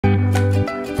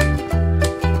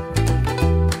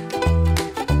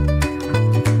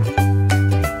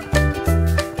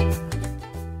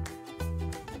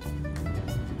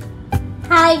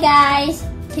guys,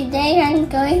 today I'm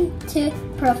going to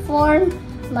perform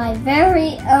my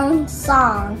very own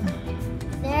song.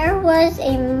 There was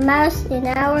a mouse in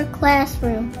our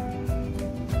classroom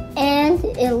and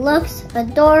it looks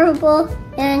adorable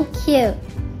and cute.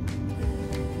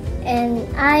 And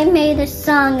I made a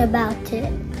song about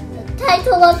it. The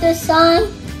title of the song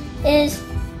is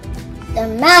 "The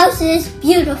Mouse is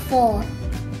Beautiful."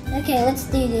 Okay, let's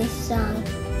do this song.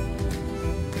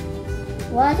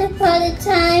 Once upon a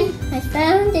time, I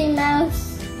found a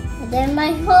mouse, and then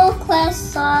my whole class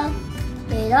saw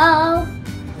it all.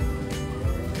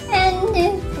 And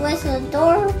it was an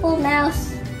adorable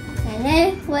mouse, and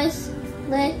it was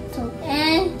little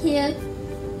and cute.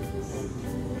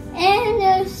 And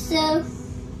also,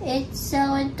 it's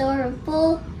so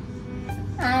adorable.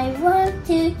 I want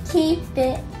to keep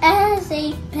it as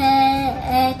a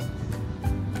pet.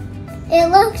 It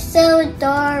looks so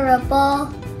adorable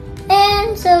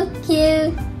and so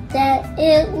cute that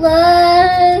it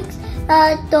looks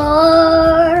adorable.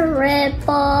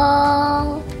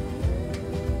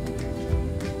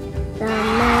 The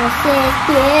mouse is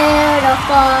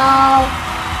beautiful.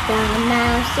 The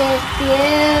mouse is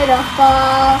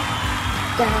beautiful.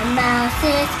 The mouse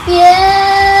is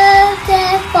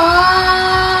beautiful.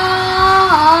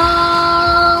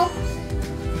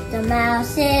 The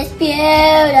mouse is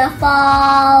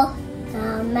beautiful.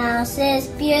 The mouse is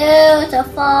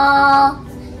beautiful.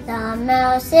 The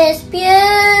mouse is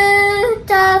beautiful.